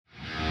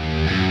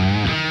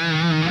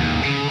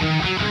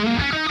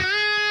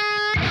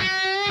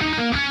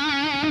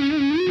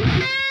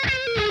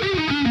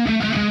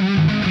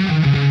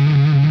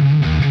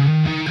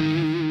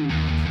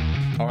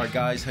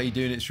how you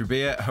doing? It's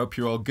Rabea. I hope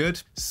you're all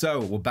good.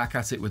 So we're back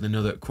at it with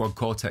another Quad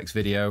Cortex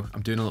video.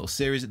 I'm doing a little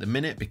series at the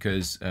minute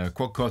because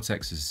Quad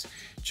Cortex has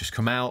just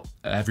come out.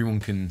 Everyone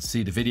can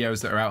see the videos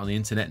that are out on the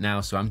internet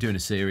now, so I'm doing a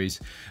series.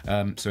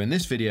 So in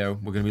this video,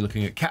 we're going to be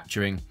looking at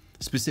capturing,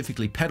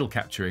 specifically pedal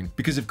capturing,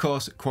 because of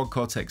course Quad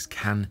Cortex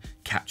can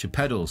capture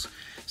pedals.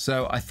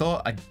 So I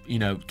thought I'd,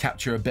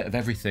 capture a bit of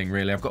everything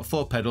really. I've got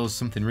 4 pedals,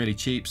 something really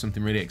cheap,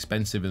 something really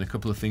expensive, and a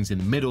couple of things in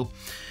the middle,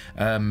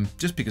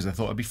 just because I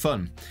thought it'd be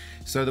fun.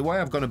 So the way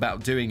I've gone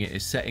about doing it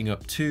is setting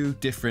up 2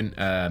 different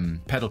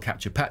pedal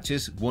capture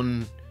patches,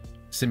 one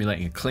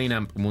simulating a clean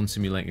amp and one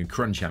simulating a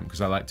crunch amp,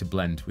 because I like to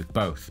blend with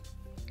both.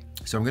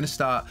 So I'm going to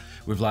start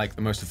with like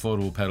the most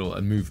affordable pedal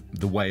and move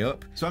the way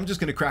up. So I'm just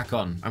going to crack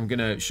on. I'm going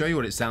to show you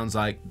what it sounds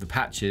like, the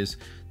patches,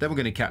 then we're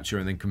going to capture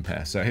and then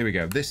compare. So here we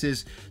go. This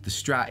is the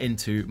strat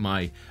into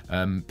my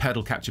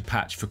pedal capture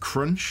patch for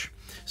crunch.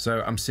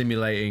 So I'm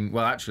simulating,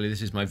 well actually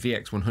this is my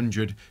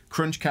VX100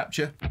 crunch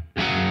capture.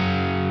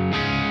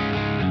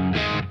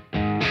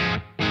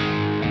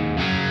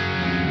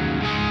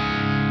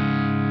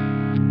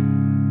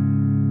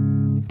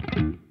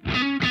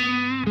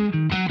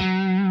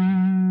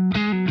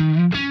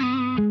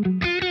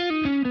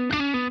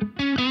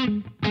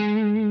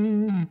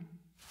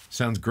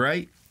 Sounds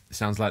great.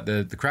 Sounds like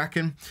the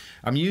Kraken.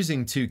 I'm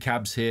using 2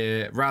 cabs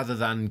here rather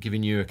than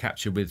giving you a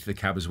capture with the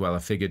cab as well. I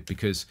figured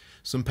because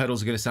some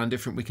pedals are going to sound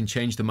different, we can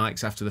change the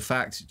mics after the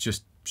fact. It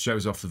just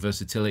shows off the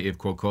versatility of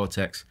Quad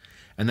Cortex.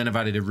 And then I've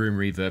added a room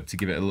reverb to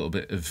give it a little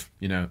bit of,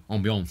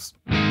 ambiance.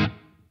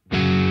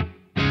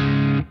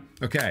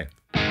 Okay.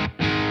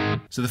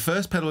 So the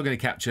first pedal we're going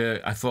to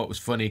capture I thought was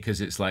funny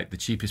because it's like the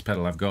cheapest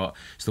pedal I've got.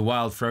 It's the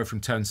Wild Throw from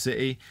Tone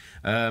City.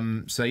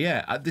 So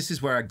yeah, this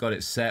is where I got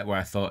it set, where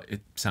I thought it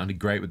sounded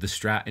great with the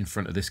Strat in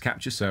front of this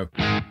capture. So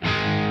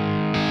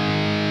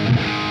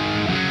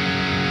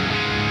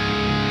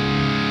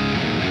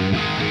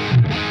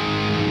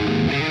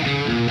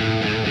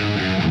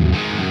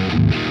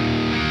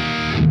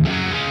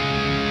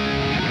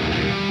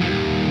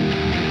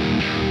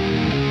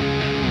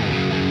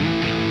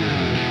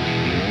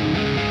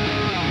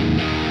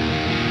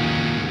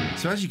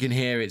So as you can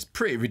hear, it's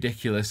pretty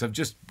ridiculous. I've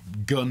just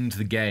gunned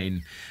the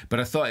gain, but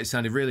I thought it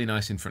sounded really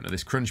nice in front of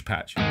this crunch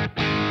patch.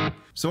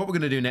 So what we're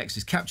going to do next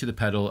is capture the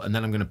pedal, and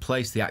then I'm going to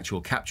place the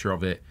actual capture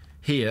of it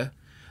here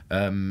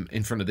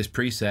in front of this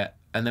preset,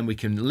 and then we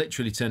can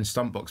literally turn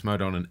Stompbox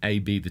mode on and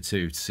A/B the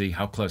 2 to see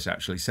how close it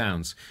actually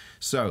sounds.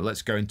 So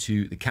let's go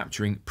into the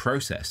capturing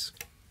process.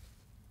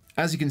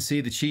 As you can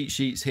see, the cheat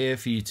sheet's here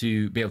for you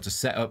to be able to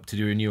set up to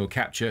do a neural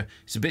capture.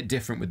 It's a bit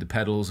different with the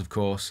pedals, of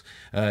course.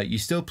 You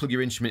still plug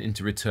your instrument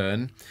into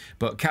return,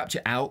 but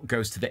capture out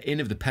goes to the in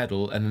of the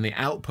pedal, and then the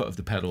output of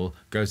the pedal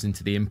goes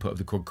into the input of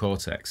the Quad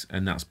Cortex,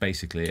 and that's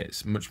basically it.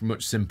 It's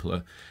much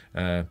simpler.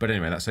 But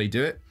anyway, that's how you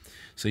do it.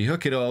 So you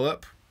hook it all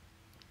up,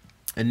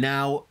 and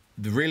now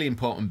the really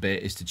important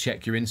bit is to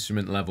check your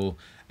instrument level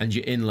and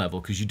your in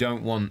level, because you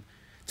don't want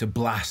to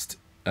blast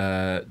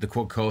the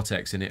Quad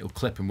Cortex and it'll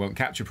clip and won't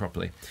capture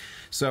properly.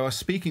 So I was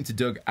speaking to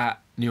Doug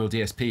at Neural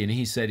DSP, and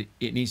he said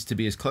it needs to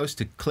be as close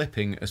to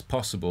clipping as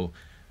possible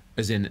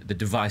as in the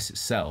device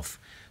itself.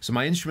 So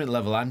my instrument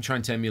level, I'm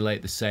trying to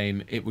emulate the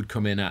same it would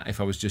come in at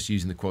if I was just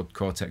using the Quad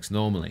Cortex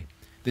normally.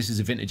 This is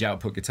a vintage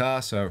output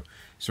guitar, so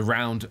it's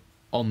around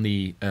on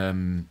the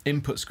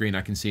input screen.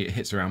 I can see it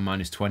hits around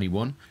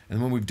 -21.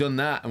 And when we've done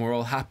that and we're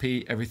all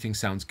happy, everything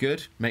sounds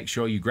good, make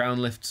sure your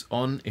ground lift's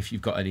on if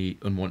you've got any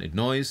unwanted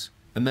noise.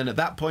 And then at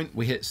that point,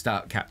 we hit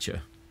start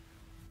capture.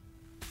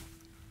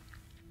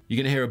 You're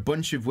going to hear a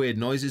bunch of weird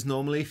noises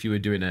normally if you were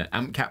doing an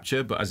amp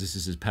capture, but as this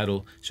is a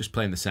pedal, it's just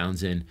playing the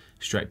sounds in,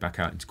 straight back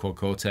out into Quad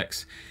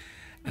Cortex.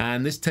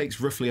 And this takes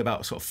roughly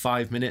about sort of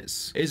 5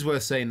 minutes. It is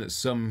worth saying that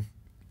some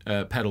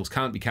pedals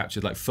can't be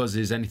captured, like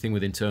fuzzes, anything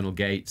with internal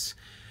gates.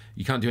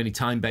 You can't do any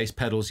time-based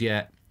pedals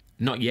yet.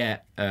 Not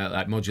yet,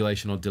 like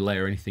modulation or delay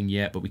or anything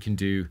yet, but we can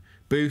do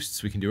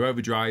boosts, we can do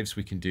overdrives,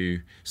 we can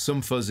do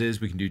some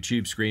fuzzes, we can do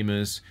tube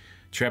screamers,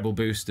 treble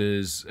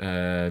boosters,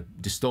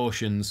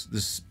 distortions.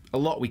 There's a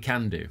lot we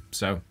can do,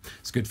 so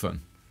it's good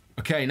fun.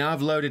 Okay, now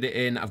I've loaded it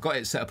in. I've got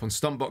it set up on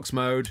Stompbox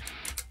mode,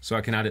 so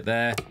I can add it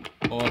there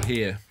or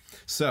here.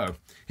 So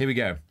here we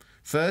go.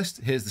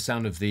 First, here's the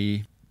sound of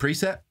the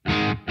preset.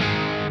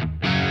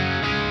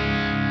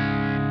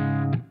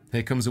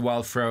 Here comes the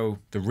Wild Throw,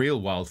 the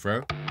real Wild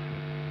Throw.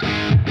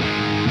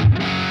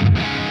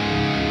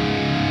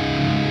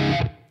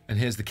 And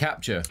here's the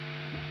capture.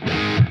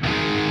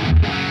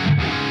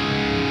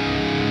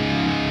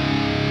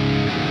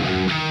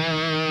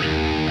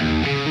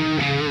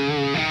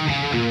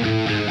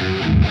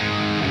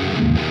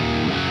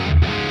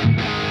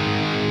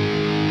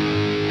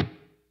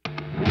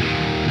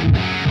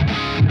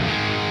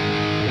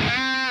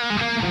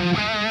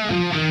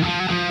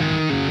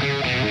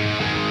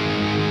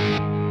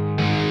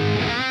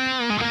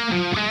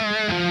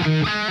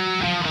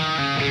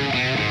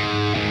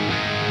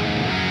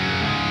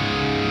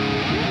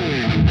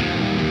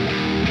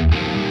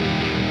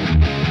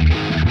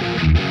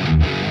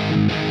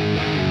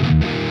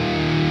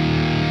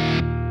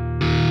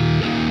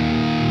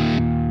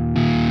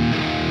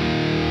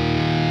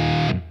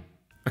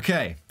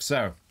 Okay,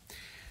 so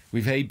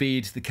we've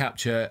A/B'd the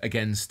capture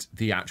against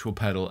the actual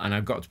pedal, and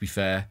I've got to be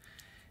fair,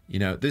 you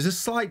know, there's a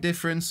slight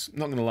difference,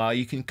 not gonna lie,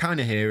 you can kind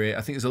of hear it.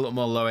 I think there's a lot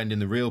more low end in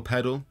the real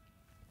pedal,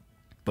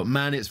 but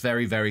man, it's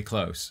very, very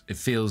close. It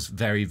feels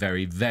very,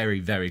 very, very,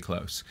 very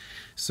close.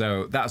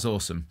 So that's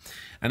awesome.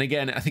 And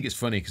again, I think it's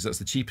funny because that's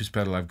the cheapest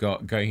pedal I've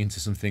got going into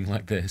something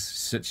like this.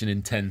 Such an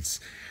intense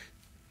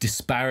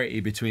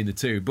disparity between the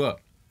two, but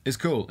it's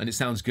cool and it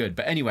sounds good.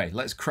 But anyway,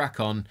 let's crack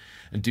on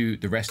and do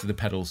the rest of the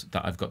pedals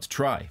that I've got to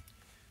try.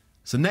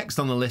 So next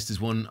on the list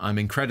is one I'm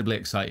incredibly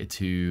excited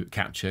to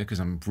capture because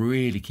I'm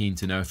really keen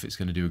to know if it's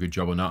going to do a good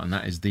job or not, and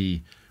that is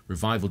the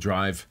Revival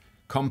Drive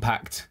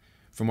Compact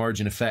from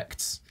Origin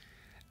Effects.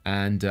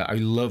 And I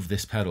love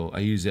this pedal. I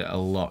use it a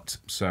lot,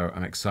 so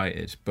I'm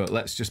excited. But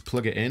let's just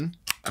plug it in.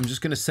 I'm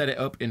just going to set it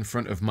up in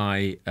front of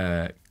my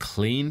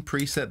clean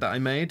preset that I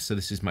made. So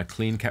this is my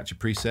clean capture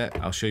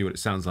preset. I'll show you what it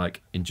sounds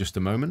like in just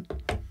a moment.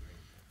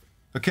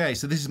 Okay,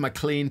 so this is my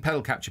clean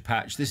pedal capture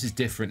patch. This is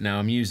different now.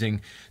 I'm using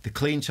the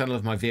clean channel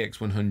of my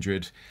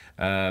VX100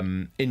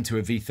 into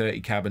a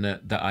V30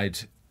 cabinet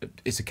that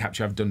it's a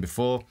capture I've done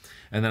before.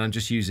 And then I'm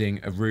just using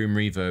a room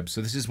reverb.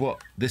 So this is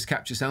what this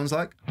capture sounds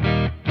like.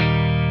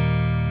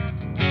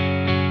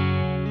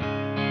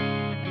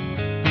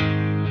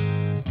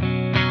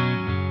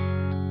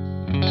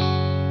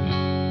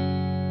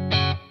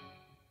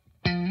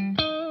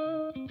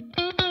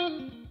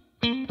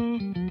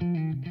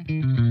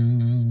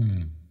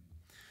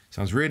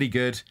 Sounds really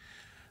good.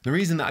 The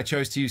reason that I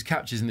chose to use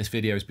captures in this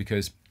video is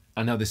because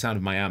I know the sound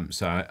of my amp,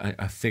 so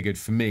I figured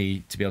for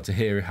me to be able to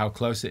hear how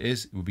close it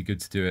is, it would be good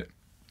to do it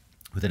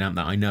with an amp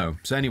that I know.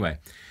 So anyway,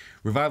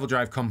 Revival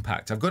Drive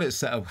Compact. I've got it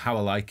set up how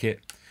I like it,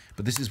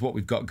 but this is what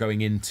we've got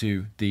going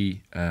into the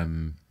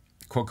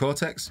Quad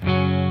Cortex.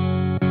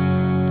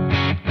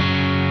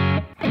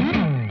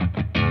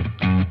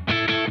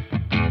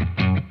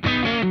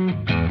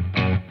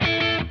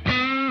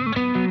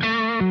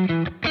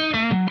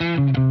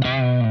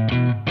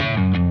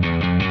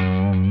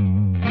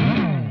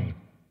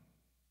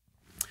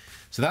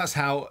 So that's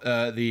how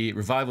the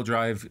Revival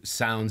Drive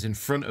sounds in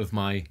front of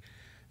my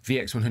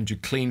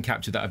VX100 clean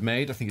capture that I've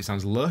made. I think it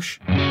sounds lush.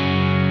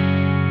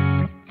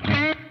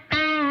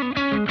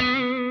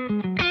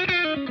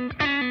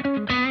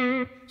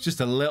 It's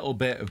just a little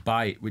bit of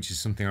bite, which is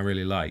something I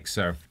really like.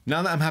 So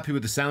now that I'm happy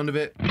with the sound of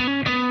it,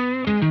 I'm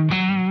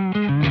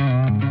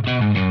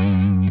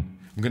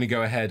going to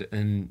go ahead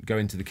and go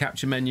into the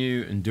capture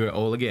menu and do it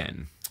all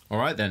again. All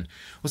right then.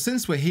 Well,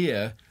 since we're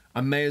here, I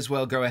may as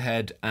well go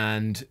ahead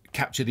and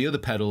capture the other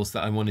pedals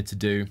that I wanted to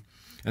do,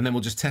 and then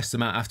we'll just test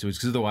them out afterwards,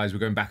 because otherwise we're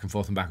going back and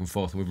forth and back and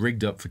forth, and we're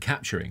rigged up for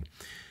capturing.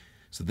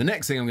 So the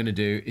next thing I'm going to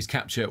do is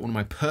capture one of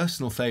my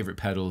personal favorite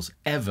pedals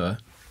ever,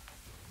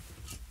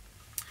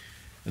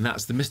 and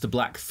that's the Mr.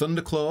 Black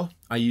Thunderclaw.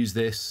 I use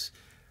this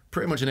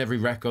pretty much in every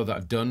record that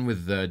I've done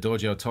with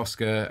Giorgio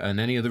Tosca and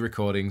any other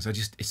recordings.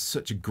 It's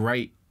such a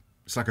great,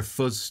 it's like a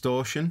fuzz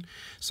distortion.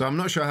 So I'm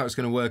not sure how it's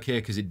going to work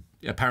here, because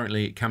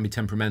apparently it can be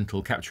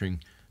temperamental capturing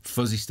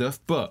fuzzy stuff,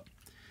 but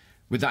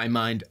with that in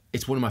mind,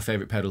 it's one of my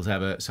favorite pedals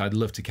ever, so I'd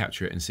love to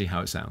capture it and see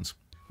how it sounds.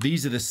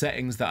 These are the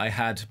settings that I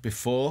had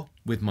before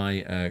with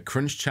my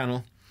crunch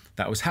channel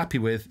that I was happy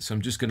with, so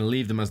I'm just going to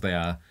leave them as they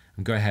are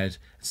and go ahead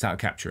and start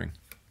capturing.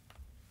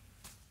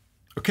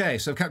 Okay,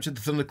 so I've captured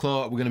the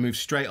Thunderclaw. We're going to move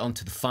straight on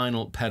to the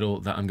final pedal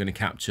that I'm going to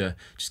capture,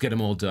 just get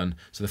them all done.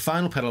 So the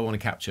final pedal I want to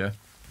capture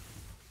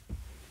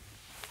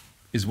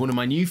is one of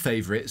my new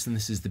favorites, and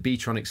this is the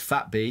Beatronics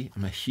FatBee.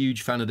 I'm a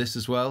huge fan of this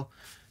as well.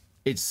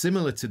 It's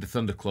similar to the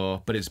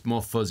Thunderclaw, but it's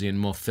more fuzzy and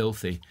more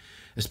filthy,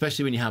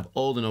 especially when you have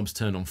all the knobs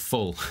turned on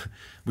full,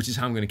 which is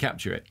how I'm going to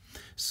capture it.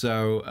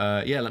 So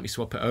yeah, let me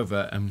swap it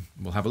over and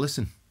we'll have a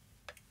listen.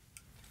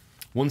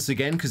 Once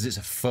again, because it's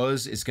a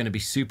fuzz, it's going to be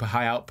super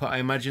high output, I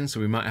imagine,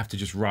 so we might have to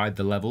just ride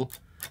the level.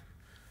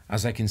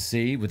 As I can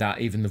see,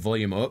 without even the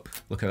volume up,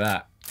 look at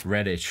that,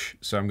 reddish.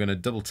 So I'm going to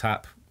double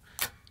tap.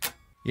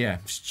 Yeah,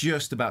 it's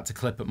just about to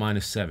clip at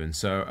 -7,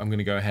 so I'm going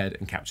to go ahead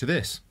and capture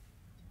this.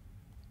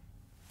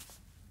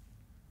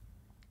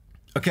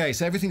 Okay,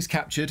 so everything's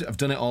captured. I've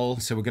done it all.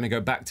 So we're going to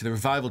go back to the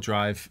Revival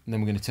Drive, and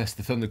then we're going to test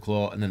the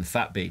Thunderclaw and then the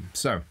FatBee.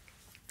 So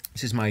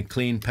this is my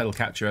clean pedal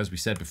capture, as we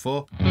said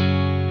before.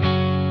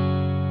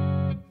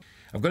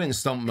 I've got it in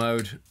stomp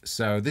mode.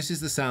 So this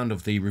is the sound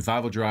of the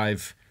Revival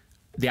Drive,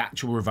 the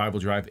actual Revival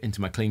Drive into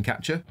my clean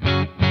capture.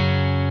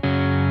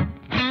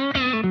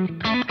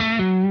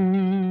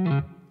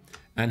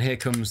 And here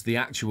comes the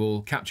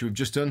actual capture we've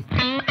just done.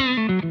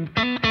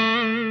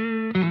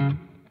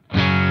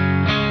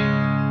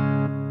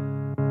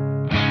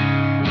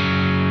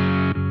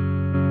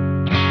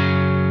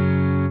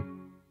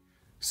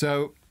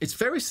 So it's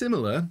very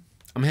similar.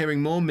 I'm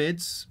hearing more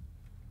mids,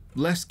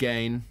 less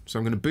gain. So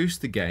I'm going to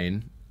boost the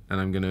gain and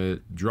I'm going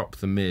to drop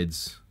the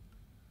mids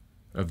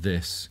of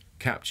this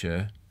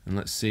capture. And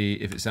let's see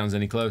if it sounds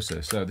any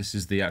closer. So this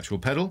is the actual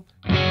pedal.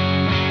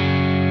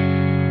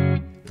 And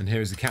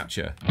here is the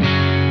capture.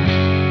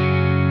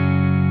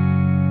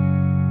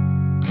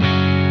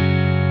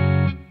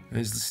 And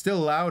it's still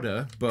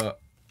louder, but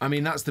I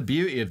mean, that's the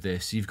beauty of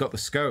this. You've got the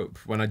scope.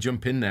 When I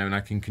jump in there and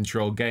I can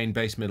control gain,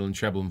 bass, middle, and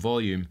treble and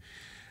volume,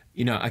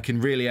 you know, I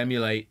can really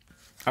emulate.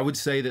 I would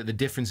say that the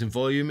difference in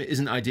volume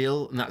isn't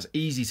ideal, and that's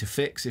easy to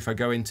fix if I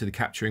go into the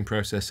capturing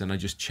process and I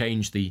just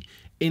change the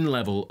in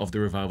level of the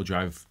revival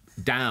drive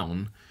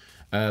down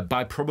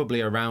by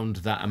probably around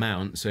that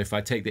amount. So if I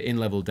take the in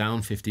level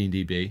down 15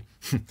 dB,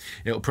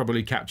 it'll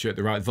probably capture at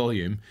the right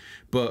volume.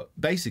 But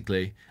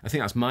basically, I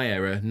think that's my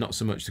error, not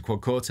so much the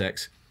quad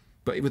Cortex.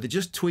 But with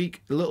just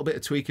tweak, a little bit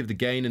of tweak of the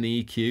gain and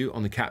the EQ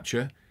on the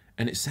capture,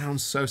 and it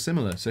sounds so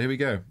similar. So here we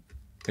go.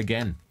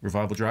 Again,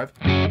 revival drive.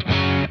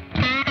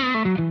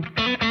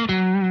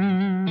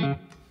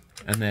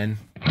 And then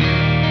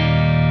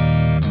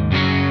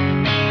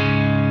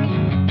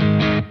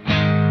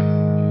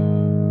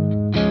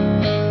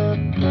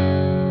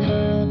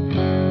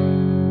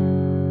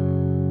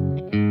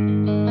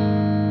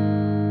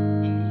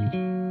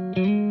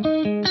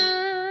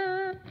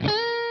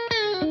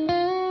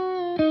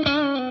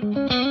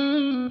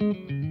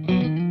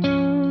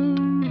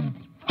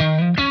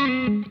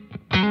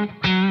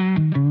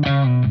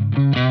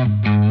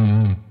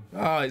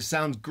it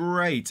sounds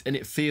great and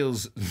it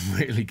feels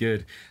really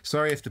good.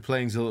 Sorry if the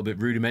playing's a little bit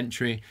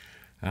rudimentary.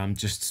 I'm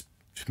just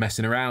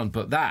messing around,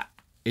 but that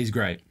is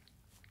great.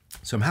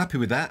 So I'm happy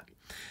with that.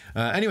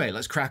 Anyway,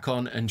 let's crack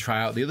on and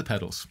try out the other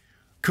pedals.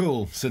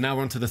 Cool, so now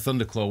we're on to the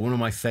Thunderclaw, one of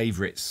my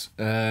favorites.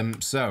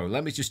 So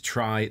let me just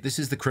try, this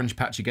is the crunch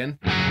patch again.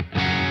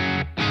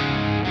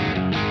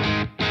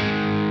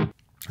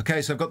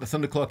 Okay, so I've got the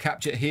Thunderclaw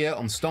Capture here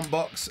on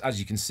Stompbox, as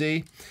you can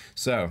see.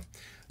 So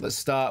let's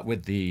start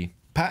with the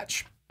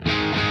patch.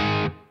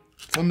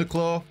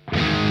 Thunderclaw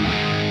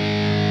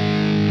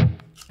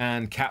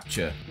and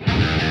Capture.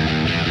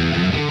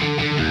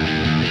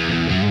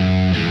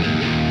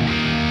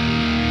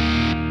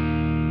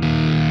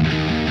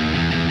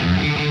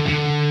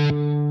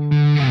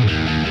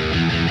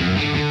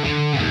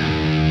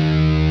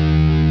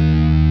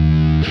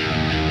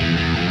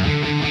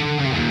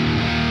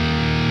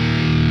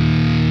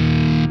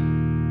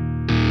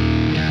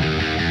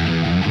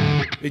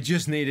 It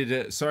just needed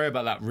a, sorry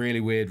about that really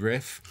weird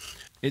riff.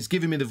 It's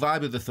giving me the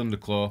vibe of the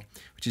Thunderclaw,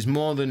 which is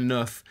more than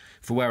enough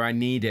for where I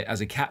need it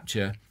as a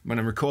capture when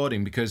I'm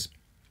recording, because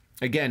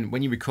again,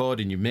 when you record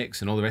and you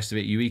mix and all the rest of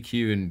it, you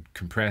EQ and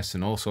compress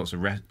and all sorts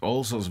of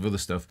other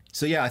stuff.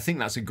 So yeah, I think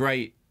that's a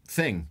great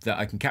thing that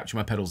I can capture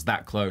my pedals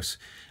that close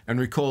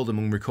and record them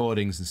on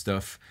recordings and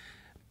stuff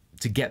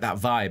to get that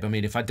vibe. I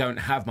mean, if I don't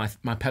have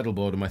my pedal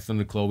board or my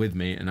Thunderclaw with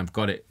me and I've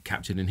got it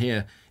captured in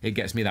here, it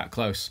gets me that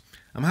close.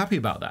 I'm happy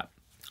about that.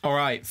 All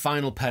right,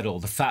 final pedal,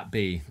 the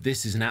FatBee.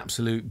 This is an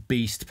absolute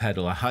beast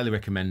pedal. I highly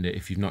recommend it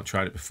if you've not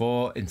tried it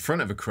before. In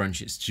front of a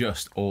crunch, it's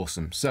just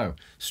awesome. So,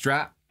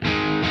 Strat,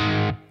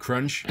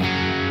 crunch.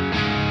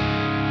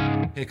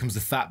 Here comes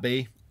the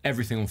FatBee,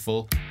 everything on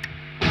full.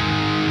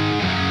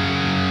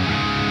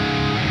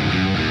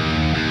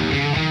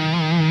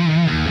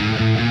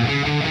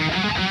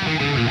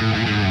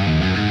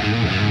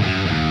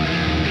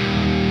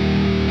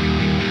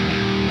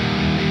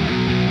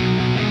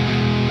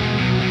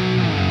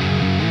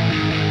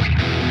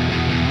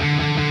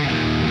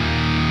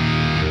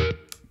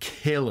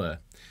 Killer.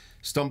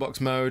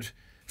 Stompbox mode,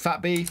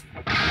 FatBee.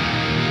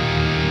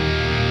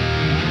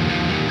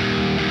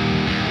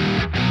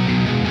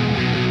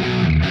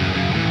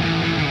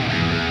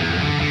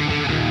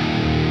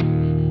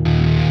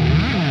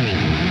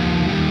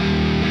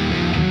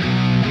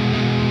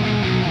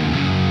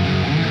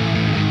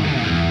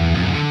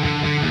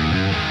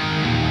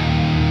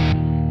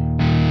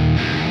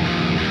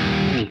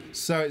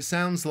 So it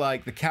sounds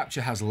like the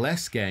capture has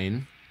less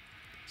gain.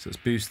 So let's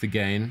boost the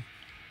gain,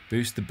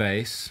 boost the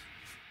bass.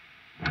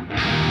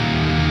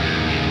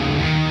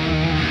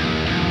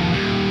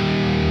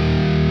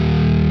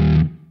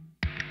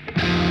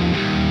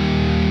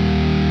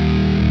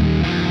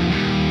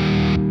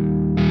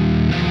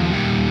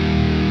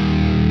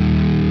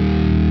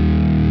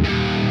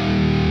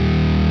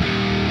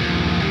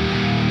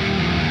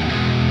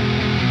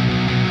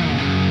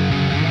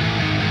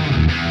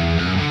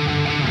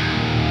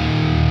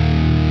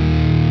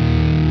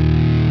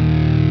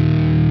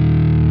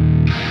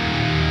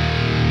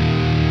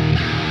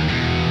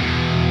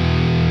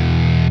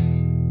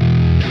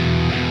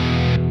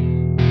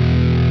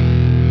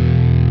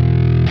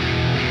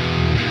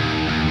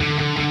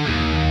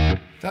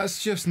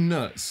 That's just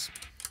nuts.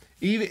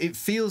 Even it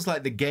feels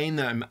like the gain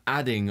that I'm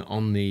adding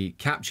on the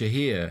capture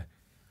here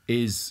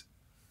is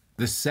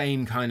the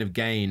same kind of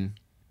gain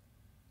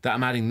that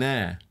I'm adding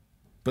there,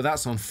 but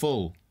that's on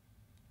full.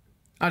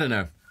 I don't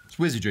know, it's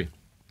wizardry.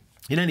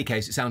 In any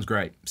case, it sounds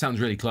great, it sounds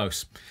really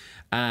close,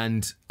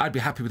 and I'd be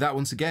happy with that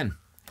once again.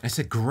 It's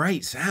a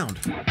great sound.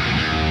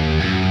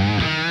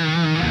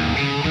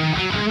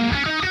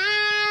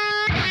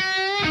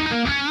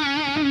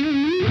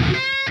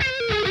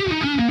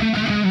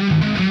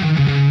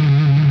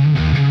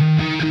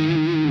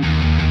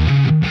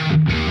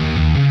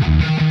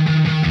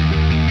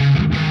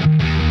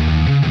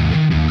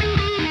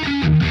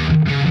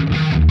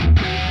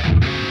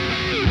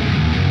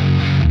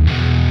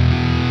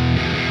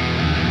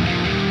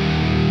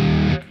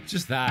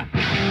 that.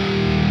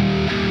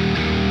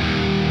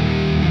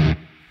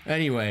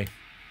 Anyway,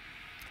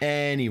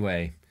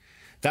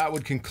 that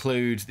would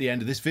conclude the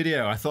end of this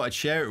video. I thought I'd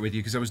share it with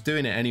you because I was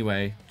doing it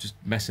anyway, just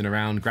messing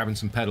around, grabbing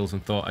some pedals,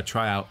 and thought I'd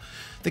try out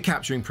the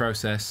capturing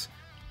process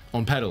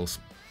on pedals.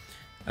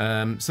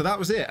 So that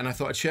was it, and I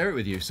thought I'd share it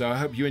with you. So I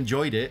hope you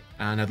enjoyed it,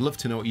 and I'd love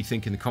to know what you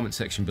think in the comment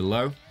section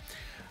below.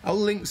 I'll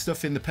link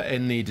stuff in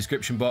the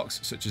description box,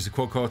 such as the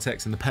Quad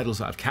Cortex and the pedals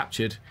that I've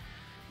captured,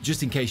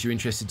 just in case you're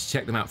interested to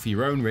check them out for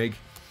your own rig.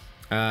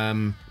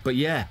 But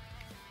yeah,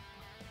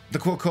 the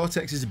Quad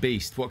Cortex is a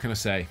beast. What can I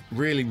say?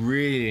 Really,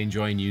 really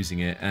enjoying using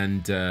it,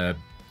 and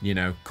you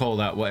know, call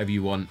that whatever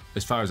you want.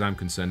 As far as I'm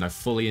concerned, I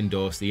fully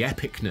endorse the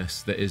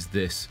epicness that is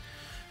this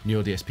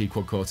Neural DSP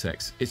Quad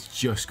Cortex. It's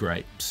just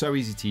great. So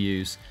easy to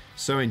use,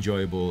 so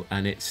enjoyable,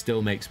 and it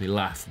still makes me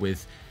laugh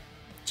with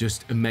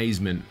just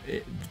amazement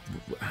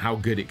how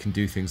good it can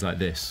do things like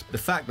this. The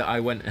fact that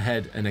I went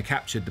ahead and I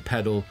captured the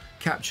pedal,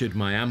 captured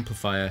my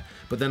amplifier,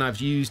 but then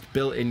I've used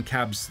built-in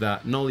cabs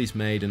that Nolly's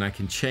made, and I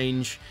can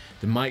change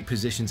the mic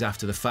positions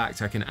after the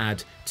fact. I can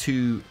add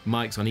 2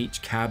 mics on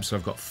each cab, so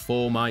I've got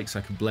 4 mics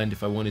I can blend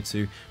if I wanted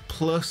to,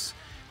 plus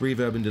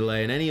reverb and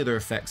delay and any other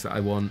effects that I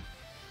want.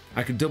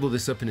 I could double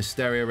this up in a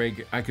stereo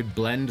rig. I could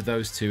blend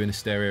those 2 in a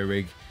stereo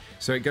rig.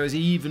 So it goes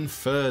even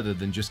further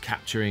than just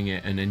capturing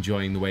it and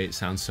enjoying the way it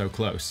sounds so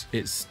close.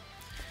 It's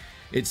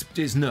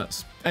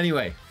nuts.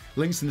 Anyway,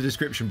 links in the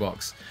description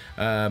box.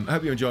 I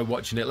hope you enjoyed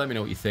watching it. Let me know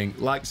what you think.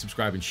 Like,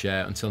 subscribe, and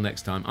share. Until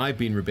next time, I've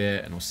been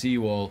Rabea, and I'll see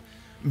you all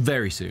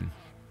very soon.